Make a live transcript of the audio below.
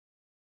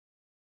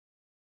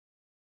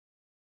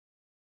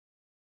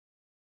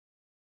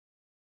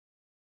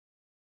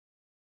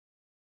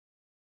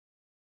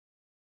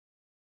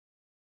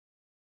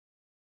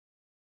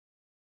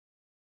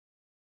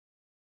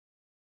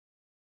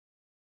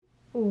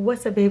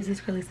What's up, babes? It's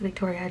cralisa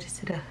Victoria. I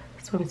just did a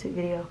swimsuit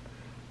video.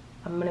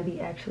 I'm gonna be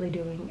actually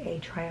doing a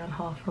try on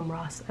haul from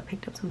Ross. I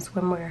picked up some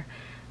swimwear.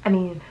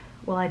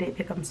 I did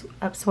pick up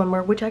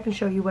swimwear, which I can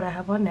show you what I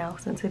have on now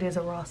since it is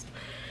a Ross.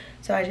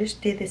 So I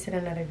just did this in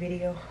another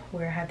video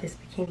where I have this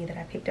bikini that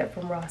I picked up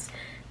from Ross.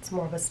 It's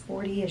more of a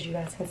sporty, as you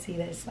guys can see,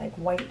 that it's like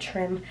white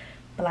trim,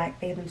 black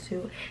bathing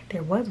suit.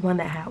 There was one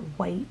that had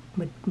white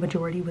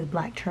majority with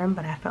black trim,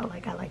 but I felt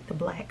like I liked the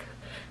black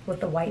with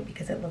the white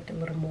because it looked a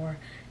little more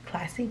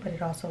classy, but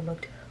it also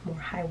looked more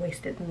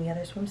high-waisted than the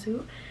other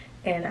swimsuit,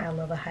 and I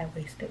love a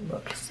high-waisted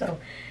look. So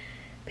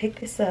pick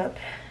this up.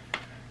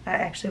 I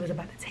actually was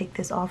about to take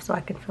this off so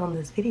I could film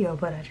this video,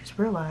 but I just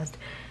realized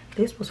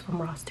this was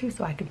from Ross too,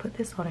 so I can put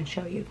this on and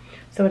show you.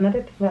 So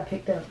another thing I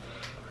picked up,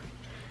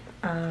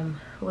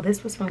 well,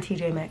 this was from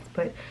TJ Maxx,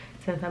 but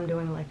since I'm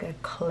doing like a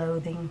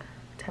clothing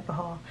type of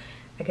haul,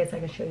 I guess I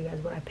can show you guys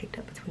what I picked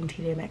up between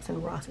TJ Maxx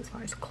and Ross as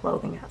far as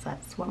clothing outside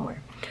of swimwear.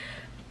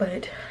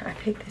 But I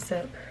picked this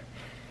up,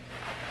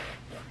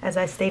 as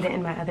I stated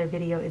in my other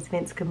video, it's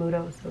Vince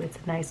Camuto, so it's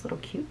a nice little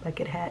cute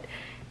bucket hat.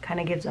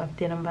 Kind of gives off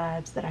denim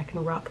vibes that I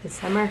can rock this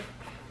summer.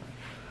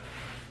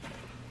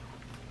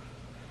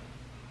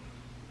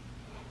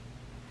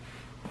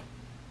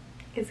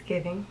 It's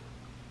giving.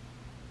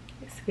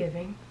 It's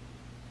giving.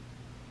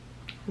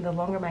 The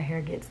longer my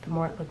hair gets, the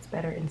more it looks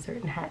better in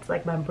certain hats,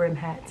 like my brim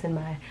hats and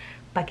my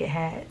bucket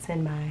hats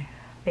and my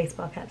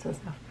baseball caps and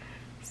stuff.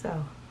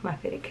 So, my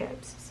fitted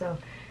caps. So,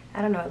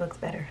 I don't know, it looks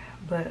better.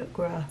 But,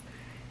 girl,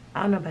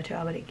 I don't know about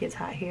y'all, but it gets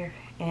hot here.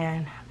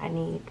 And I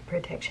need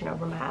protection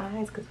over my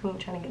eyes because we ain't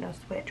trying to get no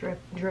sweat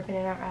dripping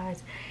in our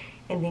eyes.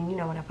 And then, you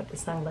know, when I put the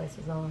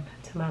sunglasses on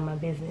to mind my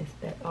business,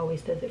 that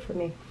always does it for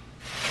me.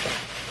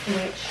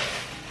 Which,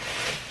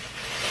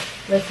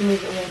 let's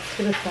move on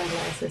to the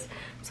sunglasses.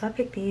 So, I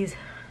picked these,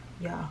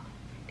 y'all.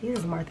 These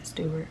is Martha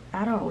Stewart.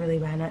 I don't really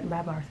buy nothing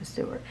by Martha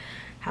Stewart.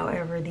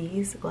 However,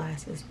 these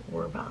glasses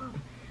were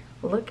bomb.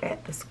 Look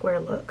at the square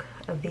look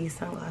of these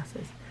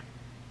sunglasses.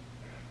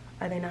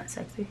 Are they not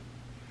sexy?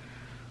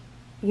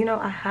 You know,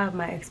 I have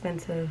my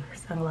expensive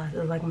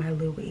sunglasses, like my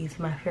Louis,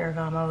 my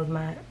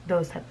Ferragamos,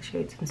 those type of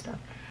shades and stuff.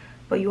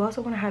 But you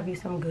also want to have you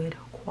some good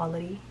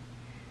quality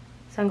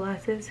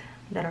sunglasses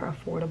that are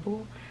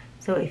affordable.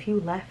 So if you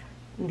left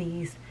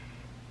these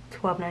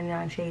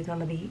 $12.99 shades on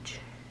the beach,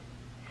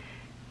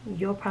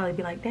 you'll probably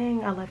be like,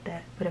 dang, I left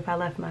that. But if I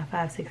left my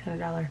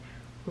 $500-600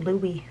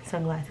 Louis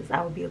sunglasses,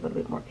 I would be a little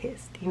bit more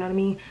pissed. You know what I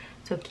mean?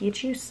 So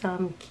get you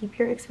some, keep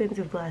your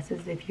expensive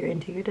glasses if you're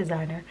into your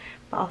designer,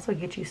 but also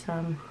get you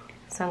some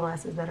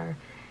sunglasses that are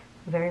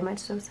very much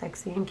so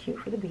sexy and cute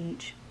for the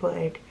beach,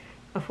 but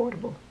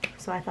affordable.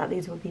 So I thought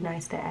these would be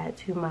nice to add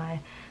to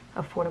my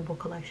affordable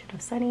collection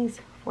of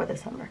sunnies for the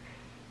summer.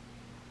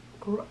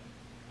 Girl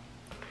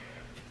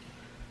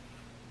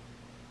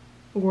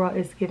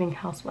is giving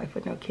housewife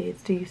with no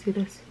kids. Do you see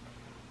this?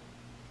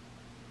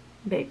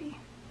 Baby.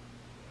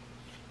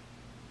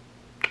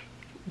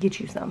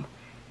 Get you some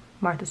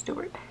Martha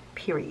Stewart,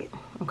 period.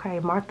 Okay,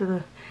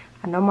 Martha,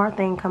 I know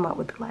Martha ain't come up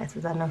with the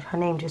glasses. I know her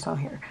name just on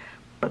here,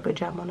 but good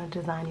job on the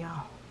design,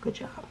 y'all. Good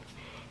job.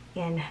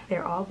 And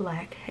they're all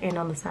black, and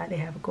on the side they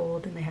have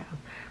gold and they have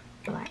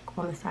black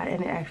on the side,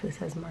 and it actually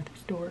says Martha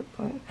Stewart,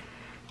 but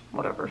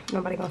whatever,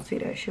 nobody gonna see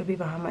that. She'll be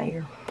behind my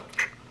ear.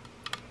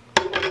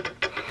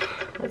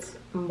 Let's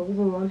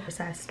move on. A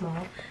size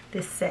small.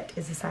 This set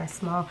is a size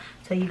small.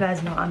 So you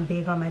guys know I'm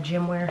big on my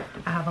gym wear.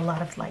 I have a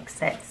lot of like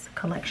sets,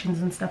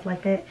 collections and stuff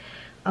like that.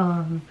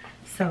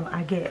 So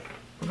I get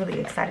really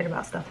excited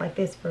about stuff like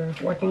this for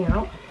working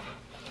out.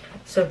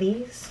 So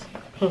these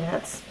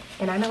pants,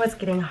 and I know it's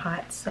getting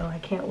hot, so I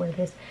can't wear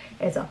this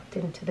as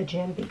often to the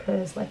gym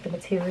because like the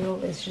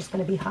material is just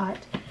gonna be hot.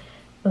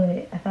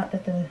 But I thought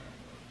that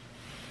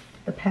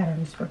the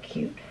patterns were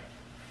cute.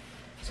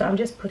 So I'm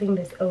just putting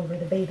this over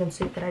the bathing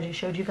suit that I just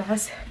showed you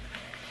guys.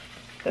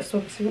 The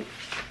swimsuit.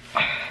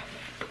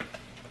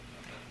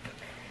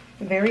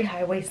 Very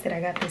high-waisted.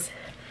 I got this.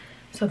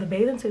 So the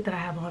bathing suit that I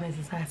have on is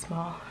a size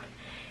small.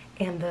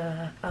 And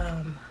the,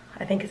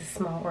 I think it's a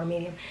small or a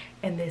medium.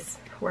 And this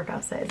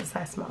workout set is a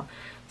size small.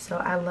 So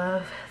I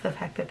love the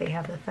fact that they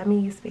have the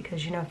thummies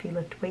because, you know, if you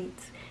lift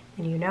weights,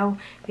 and you know,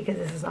 because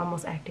this is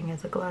almost acting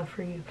as a glove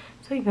for you.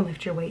 So you can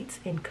lift your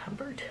weights in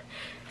comfort.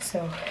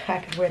 So I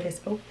could wear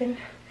this open,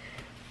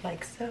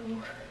 like so.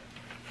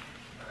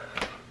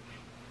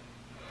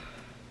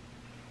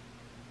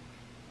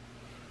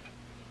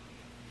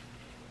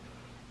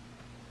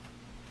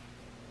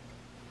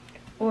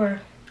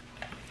 Or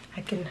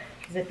I can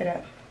zip it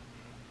up,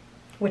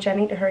 which I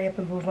need to hurry up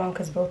and move on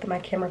because both of my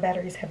camera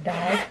batteries have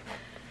died.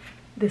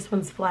 This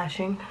one's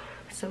flashing,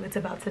 so it's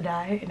about to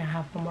die, and I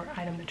have one more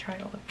item to try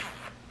on.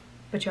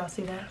 But y'all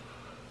see that?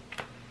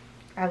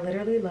 I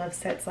literally love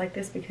sets like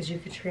this because you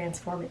can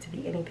transform it to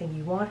be anything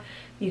you want.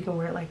 You can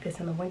wear it like this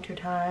in the winter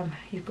time.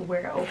 You can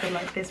wear it open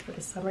like this for the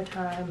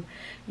summertime.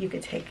 You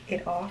could take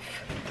it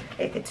off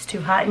if it's too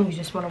hot and you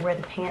just want to wear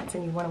the pants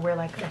and you want to wear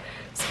like a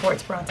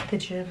sports bra to the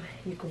gym.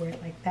 You could wear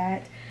it like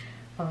that.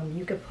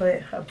 You could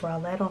put a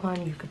bralette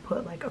on. You could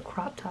put like a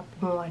crop top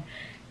on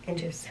and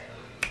just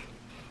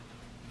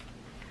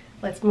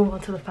let's move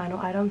on to the final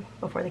item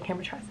before the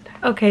camera tries to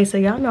die. Okay, so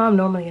y'all know I'm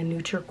normally a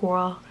neutral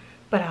girl,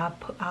 but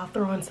I'll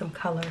throw on some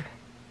color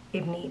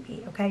if need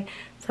be, okay?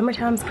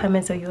 Summertime's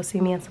coming, so you'll see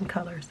me in some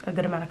colors, a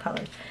good amount of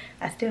colors.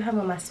 I still have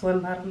on my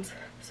swim bottoms,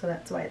 so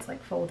that's why it's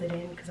like folded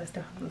in, because I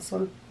still have on the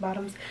swim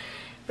bottoms.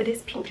 But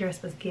this pink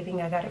dress was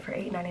giving. I got it for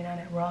 $8.99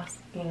 at Ross,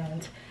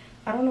 and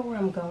I don't know where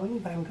I'm going,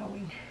 but I'm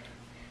going.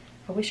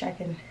 I wish I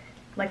can,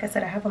 like I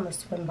said, I have on the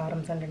swim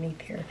bottoms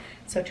underneath here,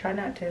 so try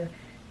not to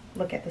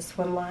look at the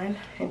swim line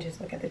and just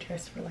look at the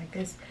dress for like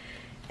this,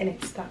 and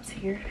it stops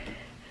here.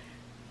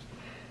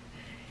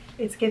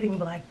 It's giving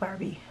black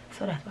Barbie,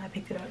 so that's why I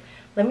picked it up.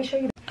 Let me show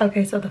you.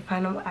 Okay, so the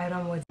final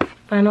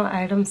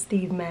item,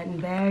 Steve Madden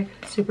bag.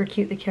 Super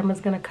cute. The camera's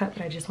gonna cut,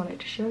 but I just wanted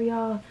to show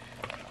y'all.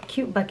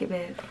 Cute bucket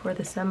bag for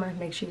the summer.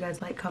 Make sure you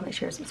guys like, comment,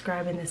 share,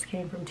 subscribe. And this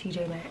came from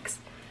TJ Maxx.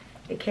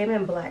 It came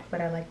in black, but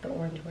I like the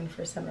orange one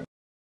for summer.